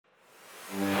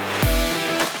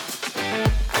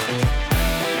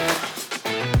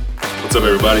What's up,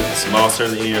 everybody? It's Miles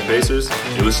Turner, the Indiana Pacers.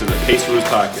 You're listening to the Paceroos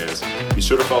Podcast. Be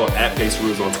sure to follow at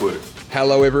Paceroos on Twitter.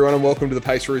 Hello, everyone, and welcome to the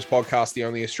Paceroos Podcast, the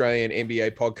only Australian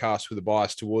NBA podcast with a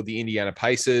bias toward the Indiana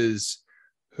Pacers,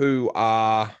 who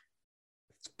are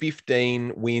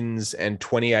 15 wins and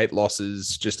 28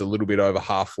 losses, just a little bit over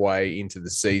halfway into the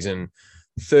season,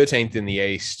 13th in the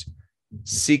East,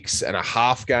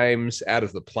 6.5 games out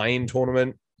of the play-in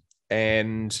tournament.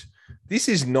 And this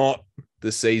is not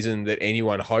the season that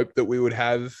anyone hoped that we would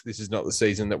have. This is not the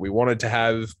season that we wanted to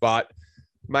have, but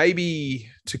maybe,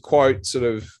 to quote sort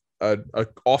of a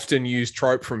often used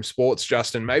trope from sports,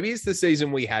 Justin, maybe it's the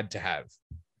season we had to have.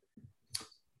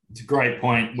 It's a great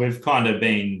point. We've kind of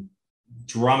been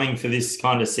drumming for this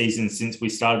kind of season since we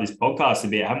started this podcast a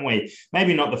bit, haven't we?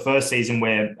 Maybe not the first season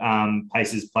where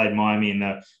Pacers played Miami in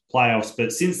the playoffs,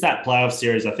 but since that playoff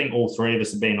series, I think all three of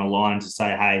us have been aligned to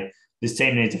say, hey, this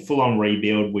team needs a full-on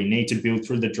rebuild. We need to build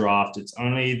through the draft. It's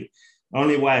only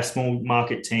way a small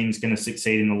market team is going to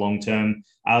succeed in the long term.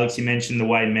 Alex, you mentioned the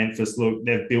way Memphis look.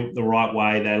 They've built the right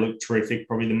way. They look terrific,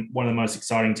 probably one of the most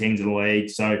exciting teams in the league.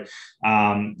 So,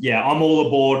 I'm all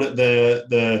aboard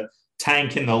the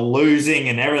tank and the losing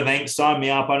and everything. Sign me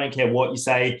up. I don't care what you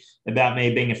say about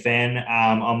me being a fan.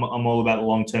 I'm all about the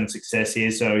long-term success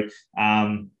here. So,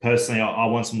 personally, I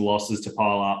want some losses to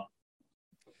pile up.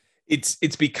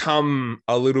 It's become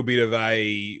a little bit of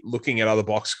a looking at other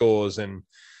box scores and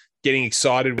getting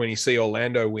excited when you see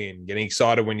Orlando win, getting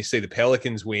excited when you see the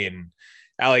Pelicans win.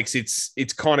 Alex,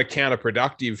 it's kind of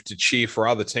counterproductive to cheer for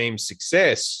other teams'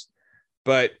 success,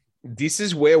 but this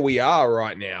is where we are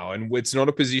right now, and it's not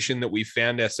a position that we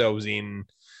found ourselves in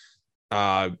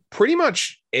pretty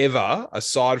much ever,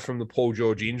 aside from the Paul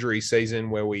George injury season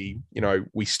where we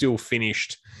still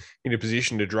finished in a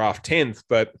position to draft 10th,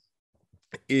 but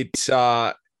it's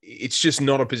just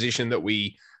not a position that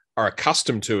we are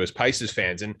accustomed to as Pacers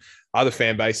fans. And other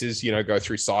fan bases, go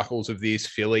through cycles of this,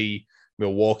 Philly,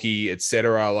 Milwaukee,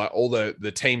 etc. Like all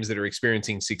the teams that are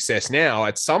experiencing success now,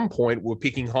 at some point were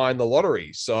picking high in the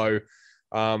lottery. So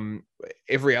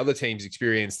every other team's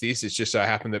experienced this. It's just so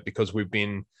happened that because we've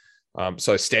been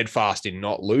so steadfast in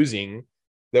not losing,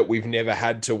 that we've never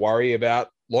had to worry about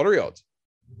lottery odds.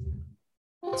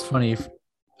 It's funny.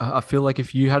 I feel like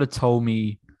if you had told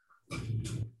me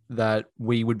that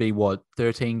we would be,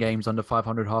 13 games under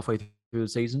 500 halfway through the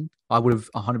season, I would have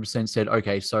 100% said,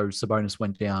 okay, so Sabonis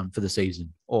went down for the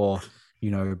season, or,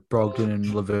 Brogdon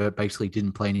and LeVert basically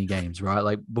didn't play any games,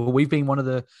 right? But we've been one of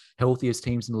the healthiest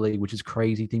teams in the league, which is a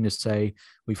crazy thing to say.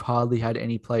 We've hardly had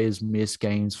any players miss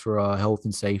games for health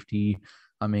and safety.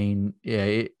 I mean,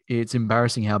 yeah, it's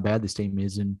embarrassing how bad this team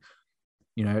is. And,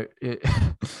 it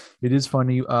is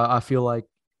funny. I feel like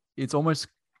it's almost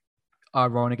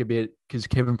ironic a bit because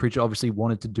Kevin Pritchard obviously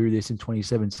wanted to do this in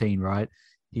 2017, right?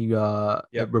 He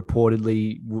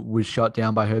reportedly was shut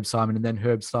down by Herb Simon, and then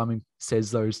Herb Simon says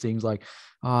those things like,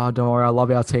 "Oh, don't worry, I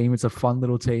love our team. It's a fun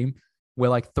little team." We're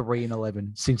like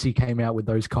 3-11 since he came out with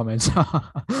those comments.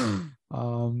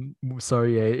 So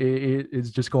yeah,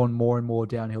 it's just gone more and more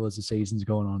downhill as the season's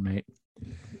going on, mate.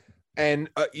 And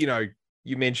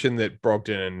you mentioned that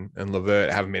Brogdon and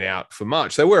LeVert haven't been out for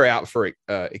much. They were out for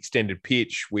extended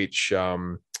pitch, which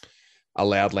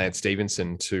allowed Lance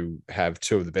Stevenson to have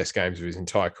two of the best games of his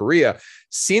entire career.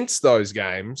 Since those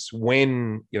games,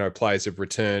 when players have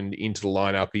returned into the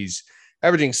lineup, he's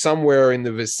averaging somewhere in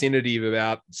the vicinity of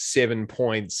about 7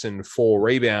 points and 4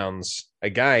 rebounds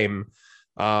a game.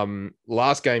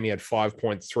 Last game, he had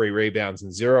 5.3 rebounds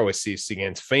and 0 assists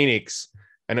against Phoenix,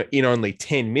 and in only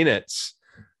 10 minutes.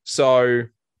 So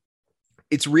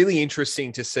it's really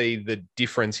interesting to see the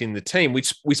difference in the team. We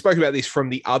spoke about this from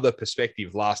the other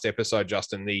perspective last episode,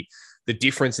 Justin, the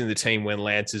difference in the team when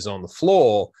Lance is on the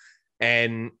floor.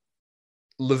 And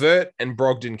LeVert and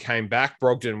Brogdon came back.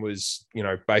 Brogdon was,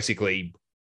 basically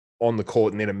on the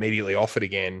court and then immediately off it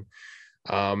again.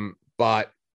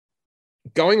 But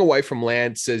going away from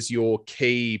Lance as your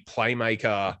key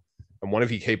playmaker and one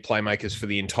of your key playmakers for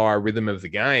the entire rhythm of the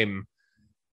game,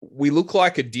 we look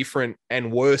like a different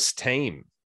and worse team.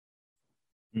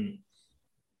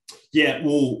 Yeah,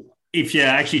 well, if you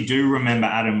actually do remember,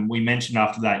 Adam, we mentioned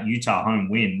after that Utah home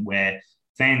win where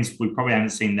fans, we probably haven't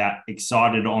seen that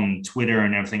excited on Twitter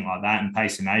and everything like that and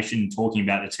Pacer Nation talking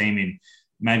about the team in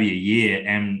maybe a year.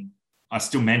 And I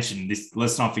still mentioned this,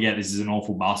 let's not forget this is an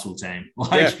awful basketball team.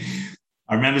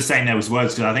 I remember saying those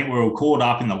words because I think we were all caught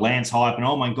up in the Lance hype and,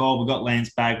 oh, my God, we got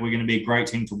Lance back. We're going to be a great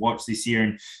team to watch this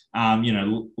year.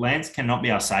 And, Lance cannot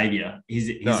be our savior. He's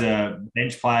a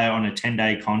bench player on a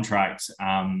 10-day contract.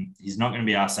 He's not going to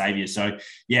be our savior. So,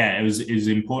 yeah, it was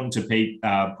important to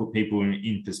put people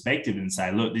in perspective and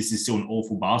say, look, this is still an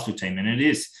awful basketball team. And it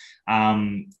is.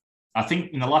 I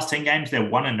think in the last 10 games, they're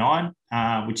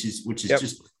 1-9, which is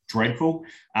just dreadful.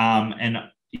 And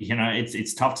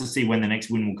it's tough to see when the next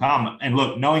win will come. And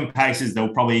look, knowing Pacers,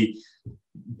 they'll probably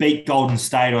beat Golden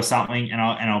State or something, and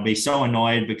I'll be so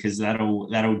annoyed because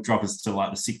that'll drop us to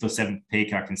like the 6th or 7th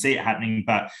pick. I can see it happening,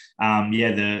 but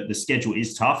the schedule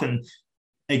is tough. And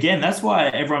again, that's why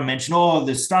everyone mentioned,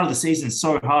 the start of the season is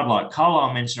so hard. Like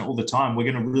Carlisle mentioned it all the time. We're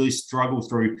going to really struggle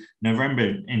through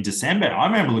November and December. I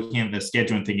remember looking at the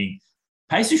schedule and thinking,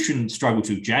 Pacers shouldn't struggle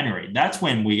till January. That's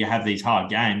when we have these hard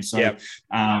games. So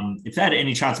if they had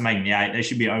any chance of making the 8, they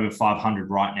should be over 500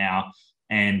 right now.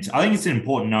 And I think it's an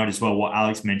important note as well, what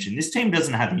Alex mentioned. This team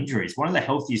doesn't have injuries. One of the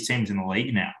healthiest teams in the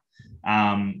league now.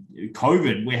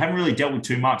 COVID, we haven't really dealt with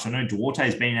too much. I know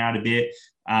Duarte's been out a bit,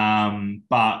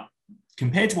 but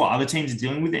compared to what other teams are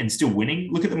dealing with and still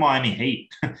winning, look at the Miami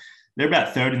Heat. They're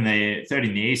about third in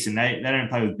the East, and they don't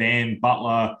play with Bam,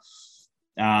 Butler.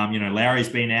 Lowry's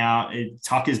been out,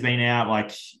 Tucker's been out.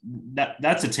 Like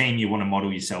that's a team you want to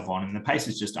model yourself on, and the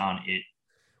Pacers just aren't it.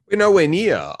 We're nowhere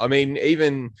near. I mean,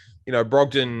 even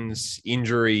Brogdon's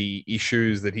injury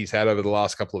issues that he's had over the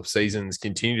last couple of seasons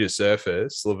continue to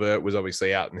surface. LeVert was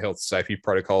obviously out in health safety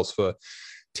protocols for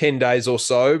 10 days or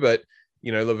so, but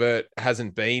LeVert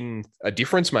hasn't been a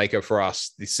difference maker for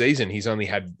us this season. He's only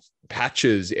had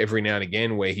patches every now and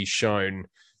again where he's shown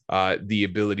the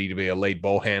ability to be a lead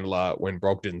ball handler when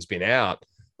Brogdon's been out.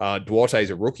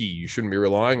 Duarte's a rookie. You shouldn't be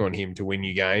relying on him to win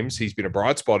you games. He's been a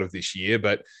bright spot of this year,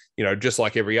 but just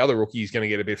like every other rookie, he's going to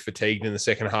get a bit fatigued in the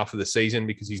second half of the season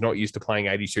because he's not used to playing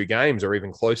 82 games or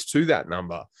even close to that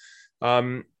number.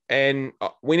 And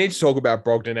we need to talk about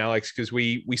Brogdon, Alex, because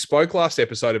we spoke last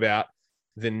episode about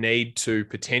the need to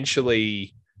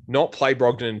potentially not play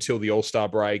Brogdon until the All-Star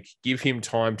break, give him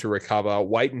time to recover,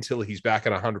 wait until he's back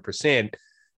at 100%.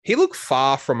 He looked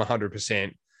far from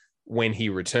 100% when he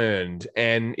returned.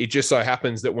 And it just so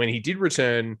happens that when he did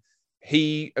return,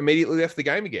 he immediately left the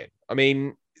game again. I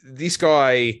mean, this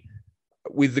guy,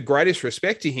 with the greatest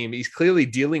respect to him, is clearly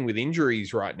dealing with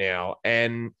injuries right now.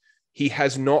 And he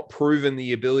has not proven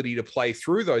the ability to play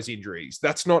through those injuries.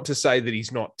 That's not to say that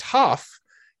he's not tough.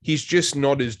 He's just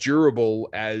not as durable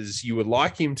as you would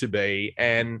like him to be.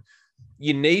 And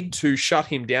you need to shut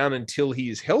him down until he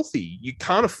is healthy. You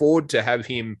can't afford to have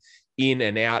him in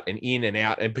and out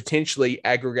and potentially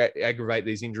aggravate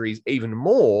these injuries even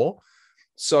more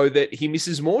so that he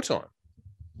misses more time.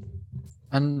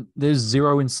 And there's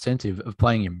zero incentive of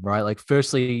playing him, right? Like,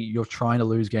 firstly, you're trying to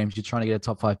lose games. You're trying to get a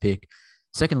top 5 pick.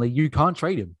 Secondly, you can't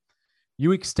trade him.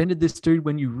 You extended this dude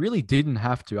when you really didn't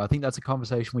have to. I think that's a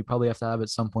conversation we probably have to have at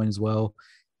some point as well.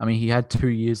 I mean, he had 2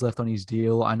 years left on his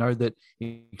deal. I know that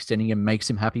extending him makes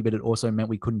him happy, but it also meant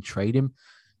we couldn't trade him.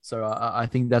 So I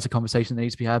think that's a conversation that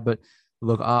needs to be had. But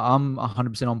look, I'm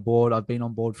 100% on board. I've been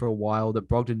on board for a while that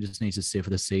Brogdon just needs to sit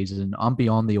for the season. I'm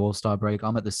beyond the All-Star break.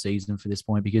 I'm at the season for this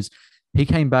point because he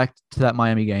came back to that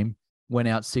Miami game, went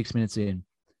out 6 minutes in,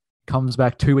 comes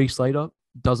back 2 weeks later,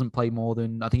 doesn't play more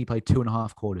than, I think he played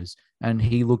 2.5 quarters, and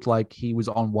he looked like he was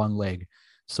on one leg.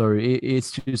 So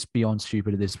it's just beyond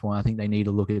stupid at this point. I think they need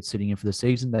to look at sitting in for the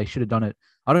season. They should have done it.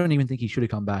 I don't even think he should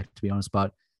have come back, to be honest,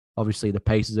 but obviously the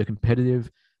Pacers are competitive.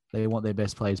 They want their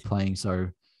best players playing. So,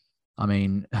 I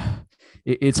mean,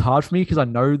 it's hard for me because I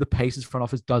know the Pacers front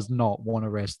office does not want to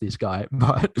rest this guy,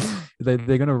 but they're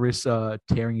going to risk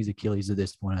tearing his Achilles at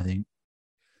this point, I think.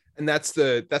 And that's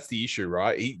the issue,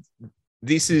 right?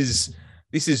 This is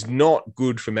not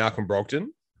good for Malcolm Brogdon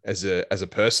as a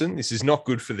person. This is not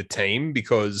good for the team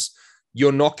because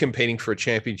you're not competing for a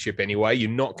championship anyway. You're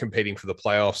not competing for the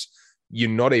playoffs. You're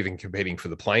not even competing for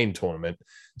the play-in tournament.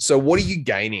 So what are you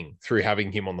gaining through having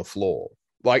him on the floor?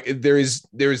 Like, there is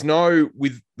no,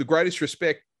 with the greatest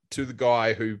respect to the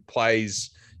guy who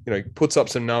plays, puts up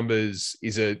some numbers,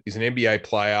 is an NBA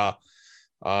player.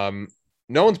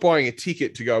 No one's buying a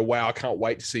ticket to go, wow, I can't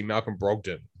wait to see Malcolm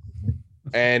Brogdon.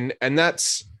 And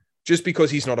that's just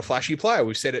because he's not a flashy player.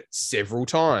 We've said it several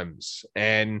times.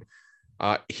 And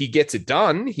he gets it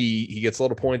done. He gets a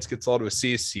lot of points, gets a lot of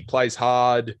assists. He plays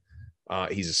hard.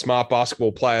 He's a smart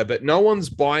basketball player, but no one's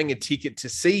buying a ticket to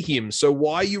see him. So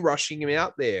why are you rushing him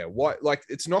out there? Why? Like,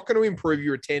 it's not going to improve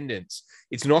your attendance.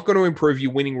 It's not going to improve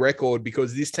your winning record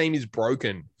because this team is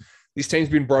broken. This team's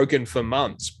been broken for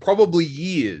months, probably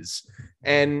years.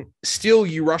 And still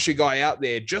you rush a guy out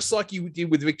there, just like you did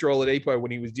with Victor Oladipo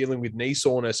when he was dealing with knee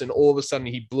soreness, and all of a sudden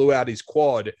he blew out his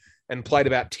quad and played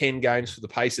about 10 games for the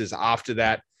Pacers after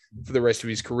that for the rest of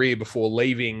his career before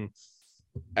leaving,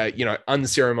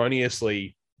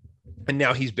 unceremoniously. And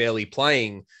now he's barely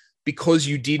playing. because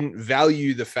you didn't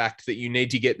value the fact that you need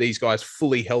to get these guys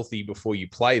fully healthy before you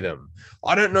play them.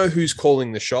 I don't know who's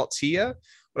calling the shots here.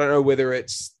 I don't know whether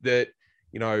it's that,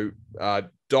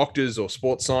 doctors or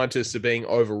sports scientists are being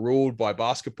overruled by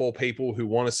basketball people who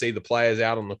want to see the players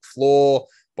out on the floor,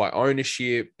 by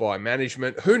ownership, by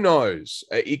management. Who knows?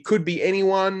 It could be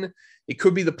anyone. It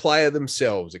could be the player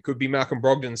themselves. It could be Malcolm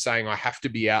Brogdon saying, I have to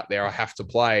be out there. I have to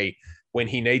play, when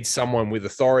he needs someone with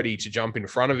authority to jump in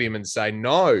front of him and say,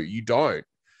 no, you don't.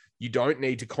 You don't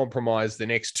need to compromise the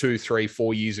next 2, 3,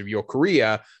 4 years of your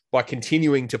career by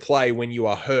continuing to play when you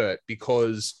are hurt,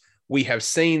 because we have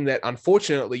seen that,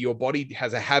 unfortunately, your body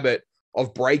has a habit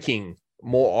of breaking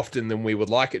more often than we would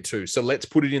like it to. So let's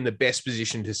put it in the best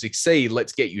position to succeed.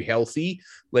 Let's get you healthy.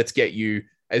 Let's get you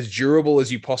as durable as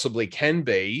you possibly can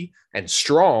be and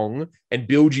strong, and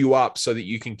build you up so that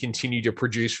you can continue to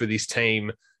produce for this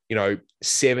team,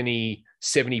 70,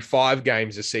 75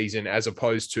 games a season as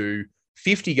opposed to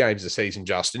 50 games a season,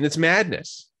 Justin. It's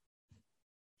madness.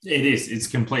 It is. It's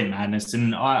complete madness.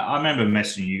 And I remember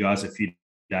messaging you guys a few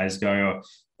days ago.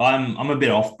 I'm a bit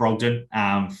off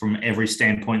Brogdon from every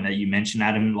standpoint that you mentioned,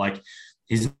 Adam. Like,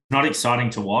 he's not exciting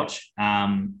to watch.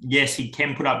 Yes, he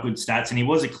can put up good stats, and he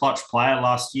was a clutch player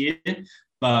last year,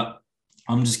 but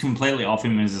I'm just completely off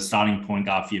him as a starting point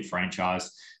guard for your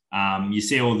franchise. You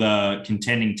see all the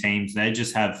contending teams, they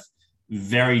just have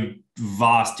very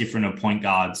vast different point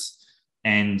guards,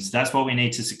 and that's what we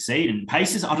need to succeed. And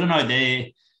Pacers, I don't know,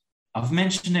 I've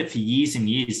mentioned it for years and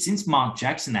years. Since Mark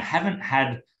Jackson, they haven't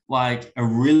had like a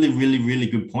really, really, really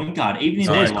good point guard. Even in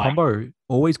their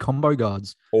always combo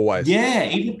guards. Always. Yeah,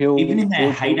 even in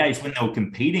their heydays when they were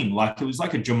competing, like it was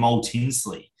like a Jamal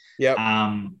Tinsley. Yeah.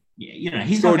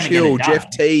 He's George not Hill, get it Jeff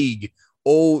Teague,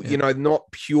 all,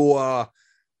 not pure,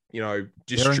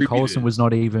 distributors. Darren Collison was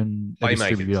not even a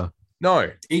distributor. No.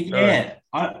 Yeah.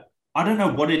 I don't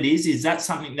know what it is. Is that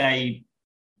something they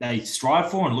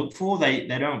strive for and look for? They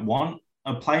don't want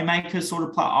a playmaker sort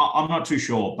of play. I'm not too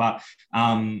sure, but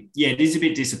it is a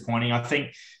bit disappointing. I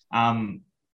think,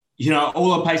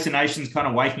 all of Pacer Nation's kind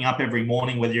of waking up every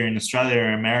morning, whether you're in Australia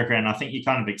or America, and I think you're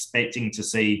kind of expecting to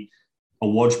see a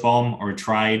watch bomb or a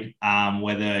trade,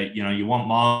 whether, you want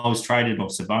Miles traded or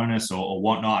Sabonis or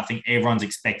whatnot. I think everyone's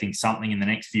expecting something in the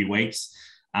next few weeks.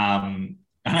 I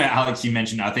know, Alex, you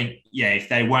mentioned, I think, if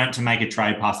they weren't to make a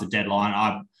trade past the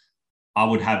deadline, I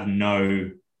would have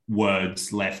no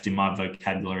words left in my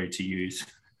vocabulary to use.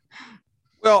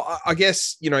 Well, I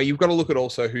guess, you've got to look at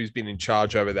also who's been in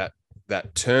charge over that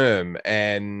term.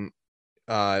 And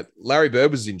Larry Bird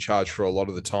was in charge for a lot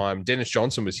of the time. Dennis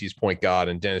Johnson was his point guard,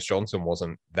 and Dennis Johnson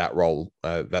wasn't that role,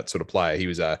 that sort of player. He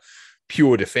was a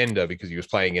pure defender because he was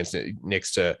playing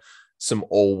next to some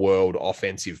all-world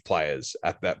offensive players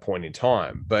at that point in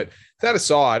time. But that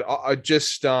aside, I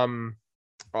just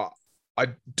I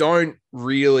don't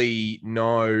really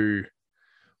know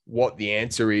what the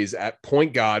answer is at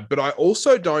point guard, but I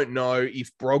also don't know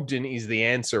if Brogdon is the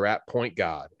answer at point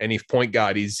guard, and if point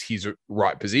guard is his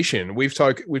right position. We've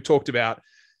talked about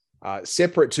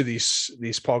separate to this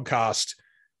podcast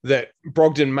that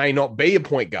Brogdon may not be a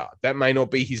point guard. That may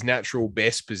not be his natural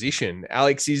best position.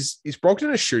 Alex, is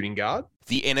Brogdon a shooting guard?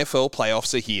 The NFL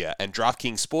playoffs are here, and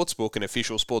DraftKings Sportsbook, an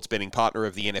official sports betting partner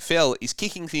of the NFL, is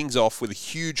kicking things off with a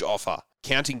huge offer.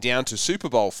 Counting down to Super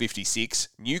Bowl 56,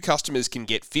 new customers can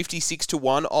get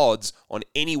 56-1 odds on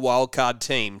any wildcard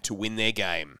team to win their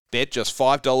game. Bet just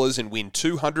 $5 and win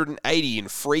 $280 in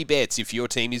free bets if your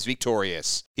team is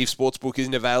victorious. If Sportsbook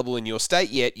isn't available in your state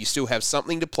yet, you still have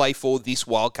something to play for this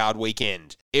wildcard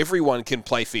weekend. Everyone can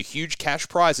play for huge cash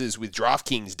prizes with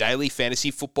DraftKings daily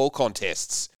fantasy football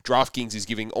contests. DraftKings is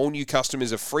giving all new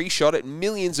customers a free shot at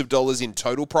millions of dollars in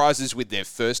total prizes with their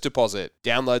first deposit.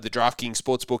 Download the DraftKings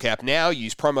Sportsbook app now,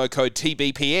 use promo code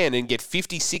TBPN and get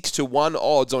 56-1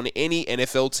 odds on any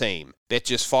NFL team. Bet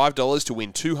just $5 to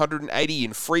win $280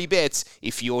 in free bets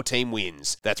if your team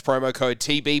wins. That's promo code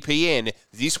TBPN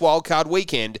this wildcard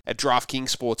weekend at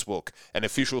DraftKings Sportsbook, an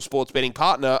official sports betting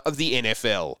partner of the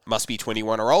NFL. Must be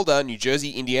 21 or older, New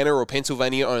Jersey, Indiana, or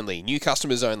Pennsylvania only. New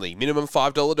customers only. Minimum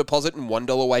 $5 deposit and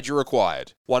 $1 wager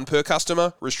required. One per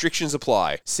customer. Restrictions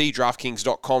apply. See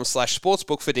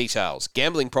DraftKings.com/sportsbook for details.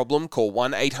 Gambling problem? Call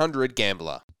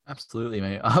 1-800-GAMBLER. Absolutely,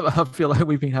 mate. I feel like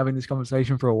we've been having this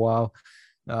conversation for a while.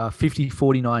 50,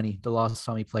 40, 90, the last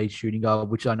time he played shooting guard,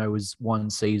 which I know was one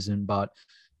season, but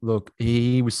look,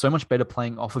 he was so much better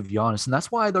playing off of Giannis. And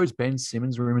that's why those Ben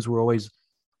Simmons rumors were always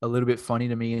a little bit funny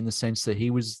to me, in the sense that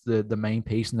he was the main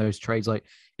piece in those trades. Like,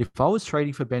 if I was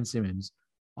trading for Ben Simmons,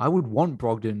 I would want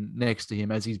Brogdon next to him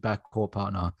as his backcourt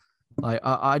partner. Like,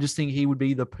 I just think he would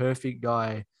be the perfect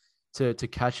guy to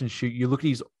catch and shoot. You look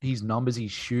at his numbers,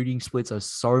 his shooting splits are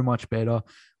so much better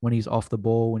when he's off the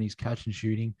ball, when he's catch and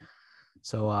shooting.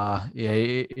 So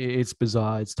it's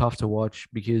bizarre. It's tough to watch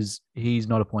because he's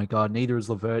not a point guard. Neither is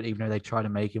LeVert, even though they try to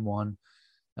make him one.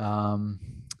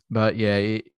 But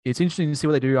yeah, it's interesting to see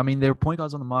what they do. I mean, there are point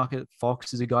guards on the market.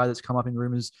 Fox is a guy that's come up in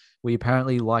rumors. We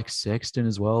apparently like Sexton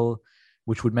as well,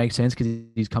 which would make sense because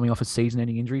he's coming off a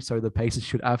season-ending injury. So the Pacers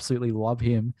should absolutely love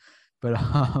him. But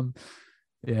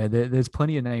yeah, there's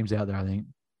plenty of names out there, I think.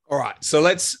 All right, so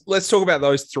let's talk about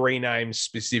those three names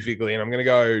specifically, and I'm going to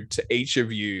go to each of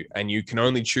you, and you can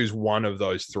only choose one of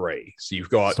those three. So you've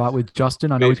got start with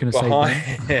Justin. I know he's going to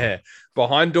say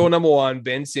behind door number one,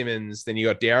 Ben Simmons. Then you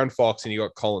got De'Aaron Fox, and you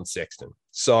got Colin Sexton.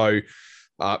 So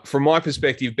from my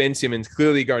perspective, Ben Simmons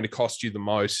clearly going to cost you the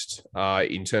most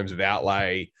in terms of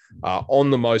outlay, on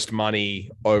the most money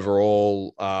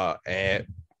overall, and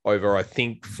over I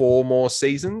think 4 more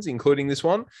seasons, including this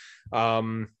one.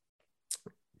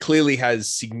 Clearly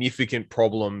has significant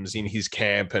problems in his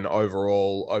camp and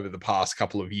overall over the past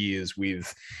couple of years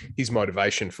with his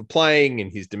motivation for playing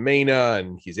and his demeanor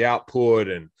and his output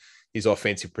and his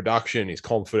offensive production, his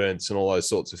confidence and all those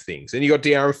sorts of things. And you got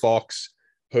De'Aaron Fox,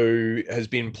 who has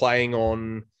been playing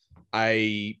on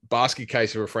a basket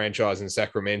case of a franchise in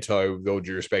Sacramento. With all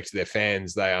due respect to their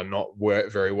fans, they are not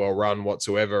very well run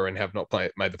whatsoever and have not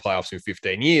made the playoffs in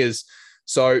 15 years.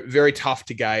 So very tough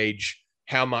to gauge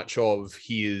how much of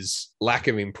his lack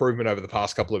of improvement over the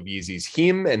past couple of years is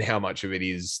him and how much of it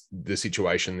is the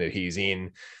situation that he's in.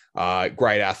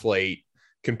 Great athlete,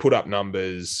 can put up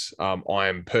numbers. I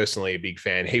am personally a big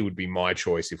fan. He would be my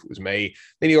choice if it was me.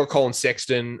 Then you got Colin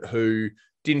Sexton, who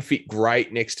didn't fit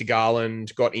great next to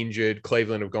Garland, got injured.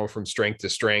 Cleveland have gone from strength to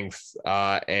strength,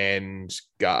 and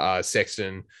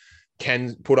Sexton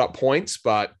can put up points,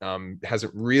 but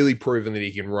hasn't really proven that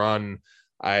he can run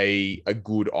a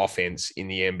good offense in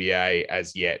the NBA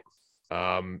as yet.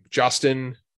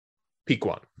 Justin, pick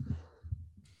one.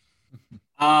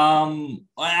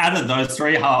 Out of those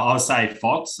three, I'll say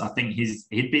Fox. I think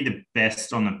he'd be the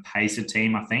best on the Pacer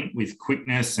team, I think, with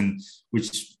quickness, and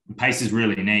which the Pacers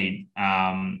really need.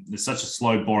 There's such a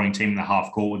slow, boring team in the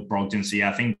half court with Brogdon. So yeah,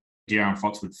 I think De'Aaron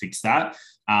Fox would fix that.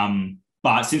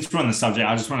 But since we're on the subject,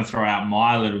 I just want to throw out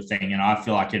my little thing, and I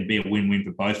feel like it'd be a win-win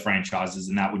for both franchises,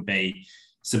 and that would be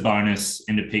Sabonis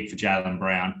and a pick for Jaylen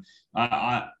Brown.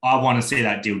 I want to see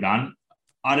that deal done.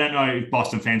 I don't know if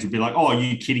Boston fans would be like, oh, are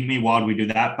you kidding me? Why would we do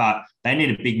that? But they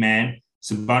need a big man.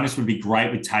 Sabonis would be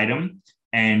great with Tatum,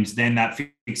 and then that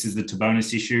fixes the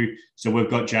Sabonis issue. So we've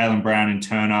got Jaylen Brown and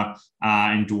Turner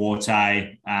and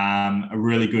Duarte, a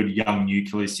really good young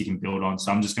nucleus you can build on.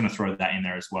 So I'm just going to throw that in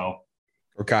there as well.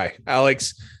 Okay,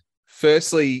 Alex.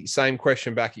 Firstly, same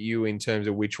question back at you in terms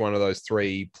of which one of those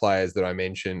three players that I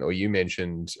mentioned or you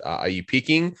mentioned are you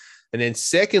picking? And then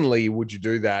secondly, would you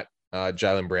do that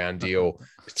Jaylen Brown deal,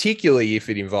 particularly if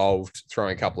it involved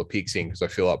throwing a couple of picks in? Because I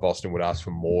feel like Boston would ask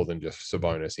for more than just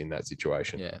Sabonis in that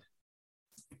situation. Yeah.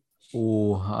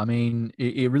 Oh, I mean,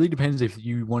 it really depends if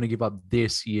you want to give up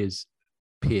this year's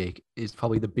pick is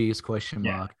probably the biggest question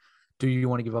mark. Yeah. Do you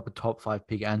want to give up a top 5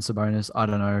 pick and Sabonis? I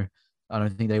don't know. I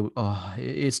don't think they would. Oh,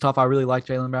 it's tough. I really like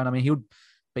Jaylen Brown. I mean, he would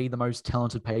be the most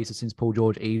talented pacer since Paul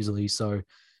George easily. So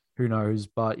who knows?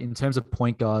 But in terms of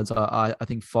point guards, I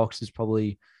think Fox is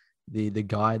probably the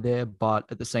guy there. But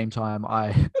at the same time,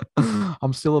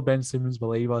 I'm still a Ben Simmons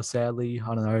believer. Sadly,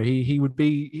 I don't know.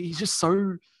 He's just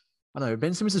so, I don't know.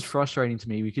 Ben Simmons is frustrating to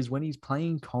me because when he's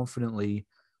playing confidently,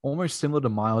 almost similar to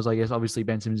Miles, I guess. Obviously,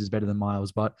 Ben Simmons is better than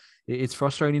Miles, but it's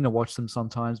frustrating to watch them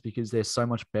sometimes because they're so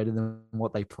much better than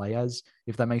what they play as,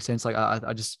 if that makes sense. Like,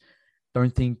 I just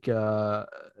don't think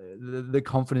the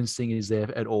confidence thing is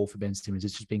there at all for Ben Simmons.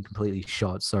 It's just been completely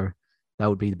shot. So that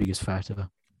would be the biggest factor.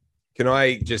 Can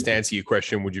I just answer your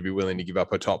question? Would you be willing to give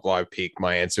up a top 5 pick?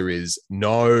 My answer is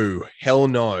no. Hell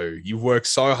no. You've worked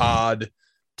so hard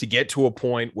to get to a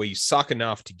point where you suck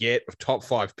enough to get a top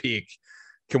 5 pick.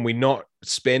 Can we not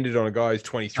spend it on a guy who's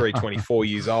 23, 24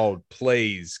 years old?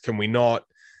 Please. Can we not?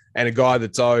 And a guy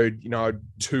that's owed,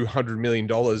 $200 million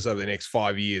over the next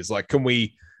 5 years. Like, can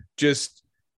we just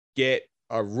get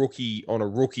a rookie on a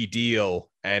rookie deal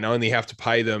and only have to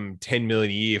pay them $10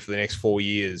 million a year for the next 4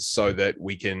 years so that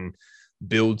we can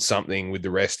build something with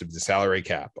the rest of the salary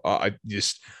cap? I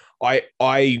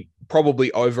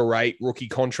probably overrate rookie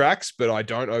contracts, but I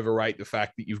don't overrate the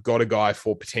fact that you've got a guy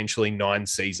for potentially 9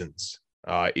 seasons.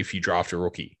 If you draft a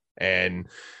rookie, and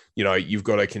you've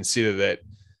got to consider that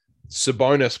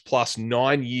Sabonis plus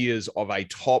 9 years of a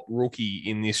top rookie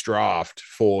in this draft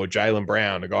for Jaylen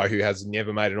Brown, a guy who has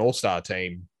never made an all-star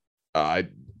team,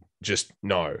 just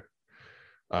no.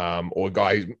 or a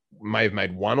guy who may have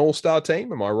made one All-Star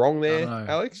team. Am I wrong there, I don't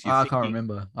know. Alex? I can't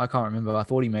remember. I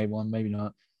thought he made one, maybe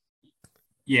not.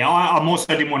 Yeah, I'm also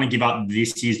didn't want to give up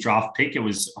this year's draft pick. It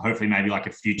was hopefully maybe like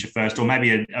a future first, or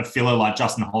maybe a filler like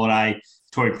Justin Holiday,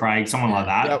 Torrey Craig, someone like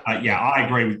that. Yep. But yeah, I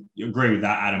agree with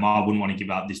that, Adam. I wouldn't want to give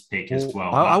up this pick as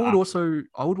well. I would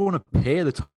want to pair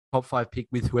the top 5 pick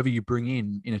with whoever you bring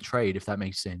in a trade, if that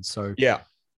makes sense. So Yeah.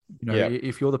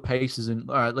 if you're the Pacers and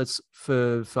all right, let's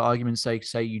for argument's sake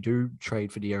say you do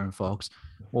trade for De'Aaron Fox,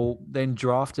 well then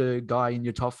draft a guy in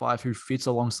your top 5 who fits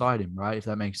alongside him, right? If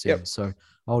that makes sense. Yep. So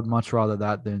I would much rather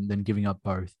that than giving up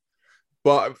both.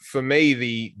 But for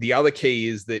me, the other key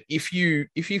is that if you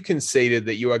conceded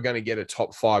that you are going to get a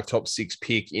top 5, top 6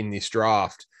 pick in this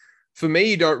draft, for me,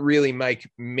 you don't really make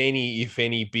many, if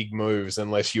any, big moves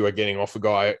unless you are getting off a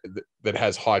guy that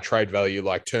has high trade value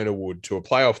like Turner Wood to a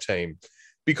playoff team,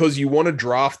 because you want to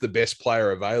draft the best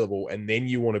player available and then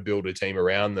you want to build a team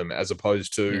around them, as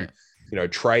opposed to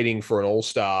trading for an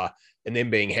all-star and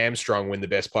then being hamstrung when the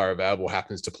best player available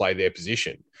happens to play their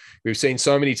position. We've seen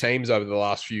so many teams over the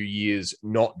last few years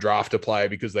not draft a player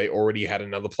because they already had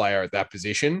another player at that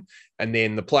position, and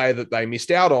then the player that they missed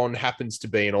out on happens to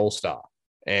be an all-star,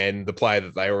 and the player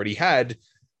that they already had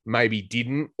maybe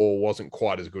didn't or wasn't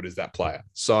quite as good as that player.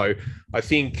 So I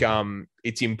think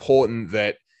it's important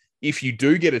that if you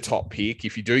do get a top pick,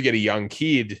 if you do get a young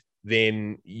kid,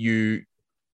 then you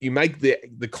make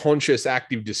the conscious,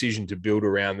 active decision to build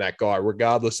around that guy,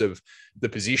 regardless of the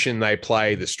position they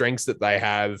play, the strengths that they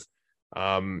have.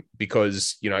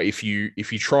 Because if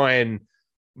you try and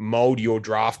mold your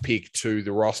draft pick to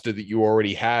the roster that you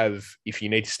already have, if you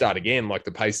need to start again, like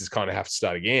the Pacers kind of have to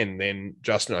start again, then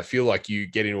Justin, I feel like you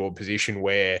get into a position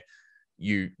where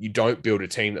you don't build a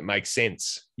team that makes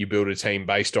sense. You build a team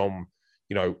based on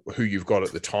who you've got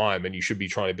at the time, and you should be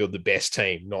trying to build the best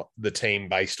team, not the team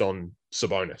based on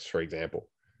Sabonis, for example.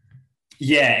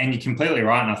 Yeah, and you're completely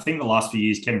right. And I think the last few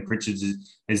years, Kevin Pritchard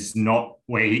is not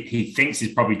where he thinks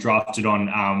he's probably drafted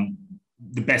on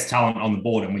the best talent on the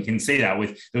board. And we can see that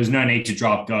there was no need to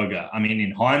draft Goga. I mean,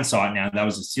 in hindsight now, that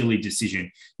was a silly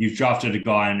decision. You've drafted a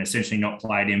guy and essentially not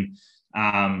played him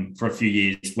for a few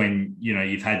years when,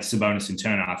 you've had Sabonis and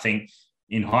Turner. I think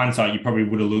in hindsight, you probably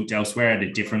would have looked elsewhere at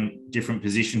a different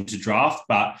position to draft.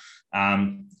 But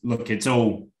look,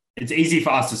 it's easy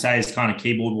for us to say as kind of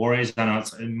keyboard warriors. I know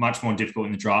it's much more difficult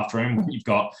in the draft room when you've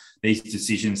got these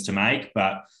decisions to make.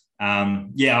 But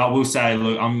I will say,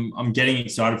 look, I'm getting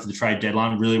excited for the trade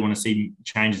deadline. Really want to see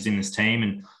changes in this team.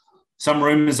 And some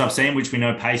rumors I've seen, which we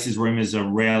know Pacers rumors are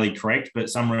rarely correct, but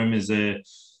some rumors are,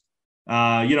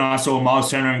 I saw Miles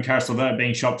Turner and Karis LeVert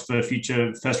being shopped for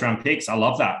future first-round picks. I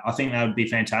love that. I think that would be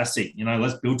fantastic.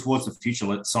 Let's build towards the future.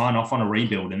 Let's sign off on a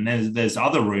rebuild. And there's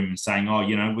other rumors saying,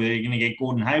 we're going to get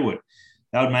Gordon Hayward.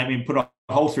 That would make me put a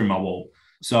hole through my wall.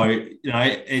 So,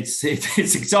 it's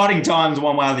exciting times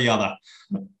one way or the other.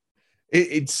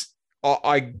 It's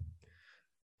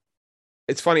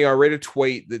funny. I read a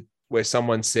tweet where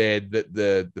someone said that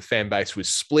the fan base was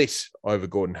split over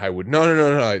Gordon Hayward.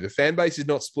 No. The fan base is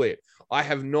not split. I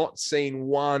have not seen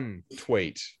one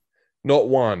tweet, not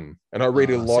one. And I read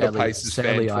a lot of Pacers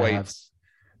fan tweets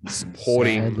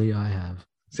supporting. Sadly, I have.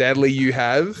 Sadly, you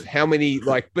have. How many?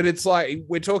 But it's like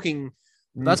we're talking.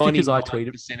 That's because I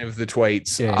tweeted. 90% of the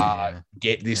tweets are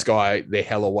get this guy the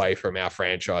hell away from our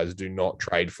franchise. Do not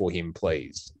trade for him,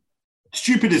 please.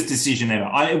 Stupidest decision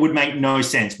ever. It would make no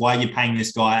sense. Why are you paying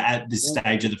this guy at this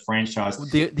stage of the franchise?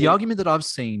 The argument that I've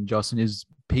seen, Justin, is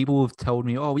people have told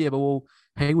me,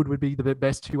 Hayward would be the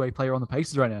best two-way player on the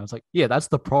Pacers right now. It's like, yeah, that's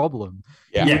the problem.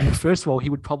 Yeah. First of all, he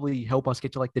would probably help us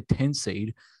get to like the 10th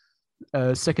seed.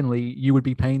 Secondly, you would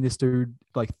be paying this dude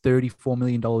like $34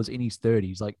 million in his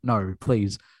 30s. Like, no,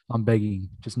 please, I'm begging,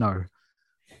 just no.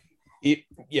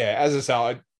 As I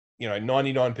say,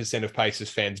 99% of Pacers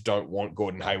fans don't want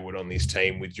Gordon Hayward on this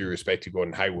team, with due respect to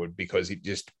Gordon Hayward, because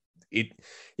it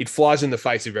flies in the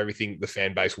face of everything the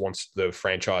fan base wants the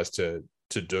franchise to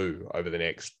do over the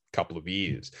next couple of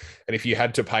years. And if you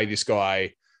had to pay this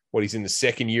guy, he's in the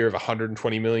second year of a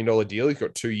 $120 million deal. He's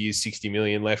got 2 years, $60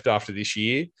 million left after this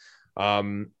year.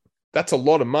 That's a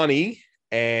lot of money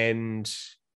and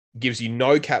gives you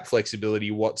no cap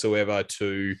flexibility whatsoever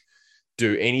to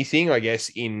do anything. I guess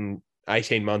in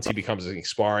 18 months, he becomes an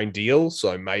expiring deal.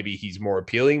 So maybe he's more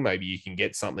appealing. Maybe you can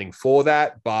get something for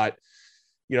that. But,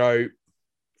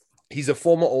 he's a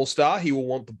former all-star. He will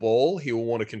want the ball. He will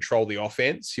want to control the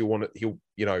offense. He'll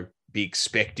be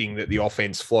expecting that the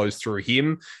offense flows through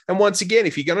him. And once again,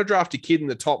 if you're going to draft a kid in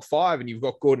the top 5 and you've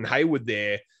got Gordon Hayward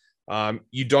there,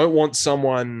 you don't want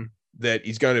someone that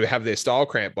is going to have their style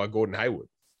cramped by Gordon Hayward.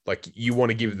 Like, you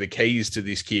want to give the keys to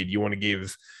this kid. You want to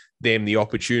give them the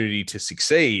opportunity to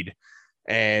succeed.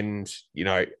 And,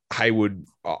 Hayward,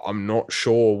 I'm not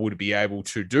sure would be able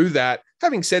to do that.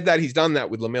 Having said that, he's done that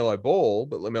with LaMelo Ball,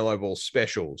 but LaMelo Ball's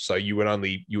special. So you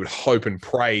would hope and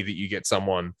pray that you get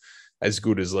someone as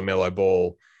good as LaMelo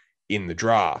Ball in the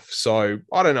draft. So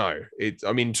I don't know.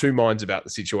 I'm in two minds about the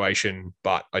situation,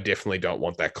 but I definitely don't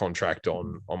want that contract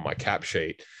on my cap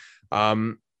sheet.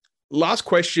 Last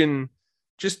question,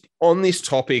 just on this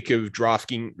topic of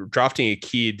drafting a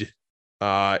kid.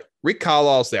 Rick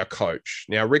Carlisle's our coach.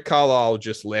 Now, Rick Carlisle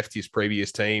just left his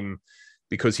previous team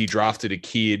because he drafted a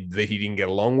kid that he didn't get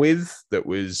along with that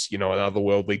was, an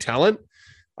otherworldly talent.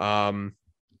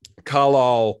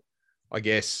 Carlisle, I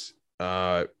guess,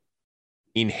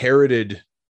 inherited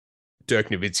Dirk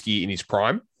Nowitzki in his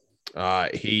prime.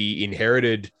 He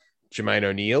inherited Jermaine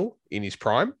O'Neal in his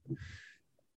prime.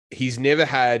 He's never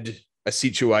had a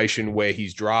situation where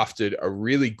he's drafted a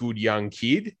really good young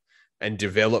kid and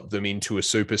developed them into a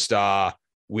superstar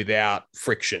without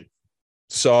friction.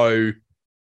 So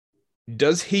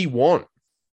does he want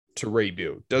to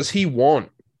rebuild? Does he want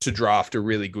to draft a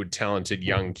really good, talented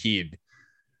young kid?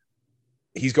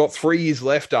 He's got 3 years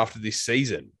left after this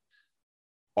season.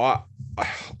 I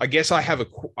guess I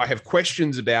have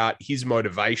questions about his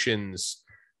motivations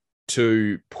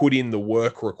to put in the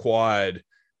work required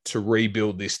to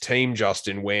rebuild this team,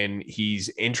 Justin, when he's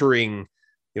entering,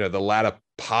 the latter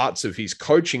parts of his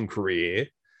coaching career,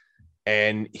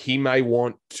 and he may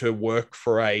want to work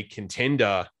for a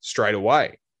contender straight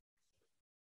away.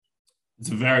 It's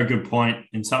a very good point,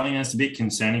 and something that's a bit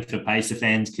concerning for Pacer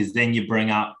fans, because then you bring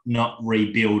up not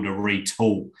rebuild or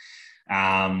retool,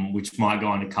 which might go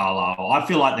on to Carlisle. I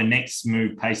feel like the next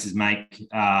move Pacers make,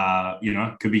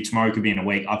 could be tomorrow, could be in a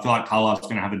week. I feel like Carlisle's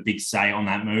going to have a big say on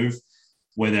that move,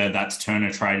 whether that's Turner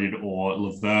traded or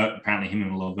LeVert. Apparently him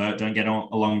and LeVert don't get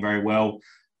along very well,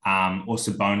 or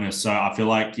Sabonis. So I feel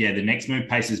like, the next move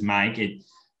Pacers make,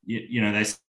 they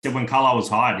said when Carlisle was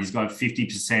hired, he's got a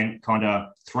 50% kind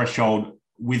of threshold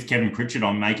with Kevin Pritchard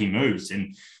on making moves.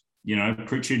 And,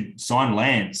 Pritchard signed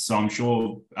Lance. So I'm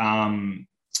sure,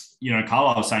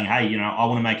 Carlisle was saying, hey, I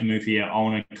want to make a move here. I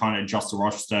want to kind of adjust the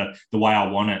roster the way I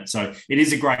want it. So it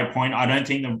is a great point. I don't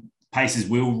think the Pacers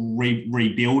will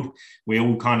rebuild. We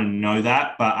all kind of know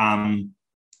that. But,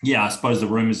 I suppose the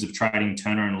rumors of trading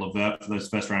Turner and LeVert for those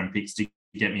first-round picks to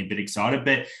get me a bit excited.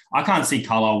 But I can't see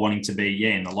Carlisle wanting to be,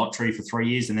 in the lottery for 3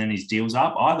 years and then his deal's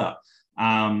up either.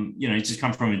 He's just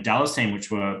come from a Dallas team,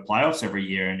 which were playoffs every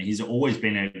year, and he's always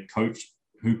been a coach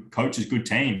who coaches good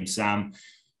teams.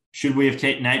 Should we have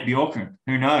kept Nate Bjorkgren?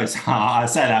 Who knows? I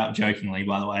say that jokingly,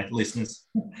 by the way, listeners.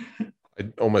 I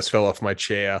almost fell off my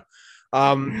chair.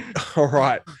 All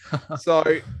right. So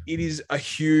it is a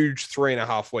huge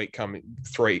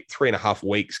 3.5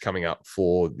 weeks coming up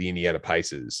for the Indiana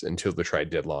Pacers until the trade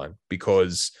deadline,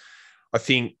 because I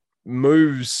think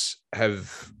moves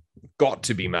have got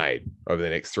to be made over the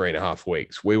next 3.5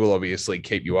 weeks. We will obviously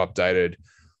keep you updated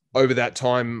over that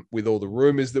time with all the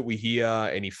rumors that we hear,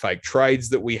 any fake trades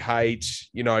that we hate.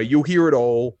 You'll hear it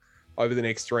all over the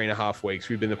next 3.5 weeks.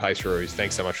 We've been the Paceroos.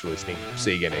 Thanks so much for listening.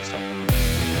 See you again next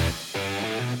time.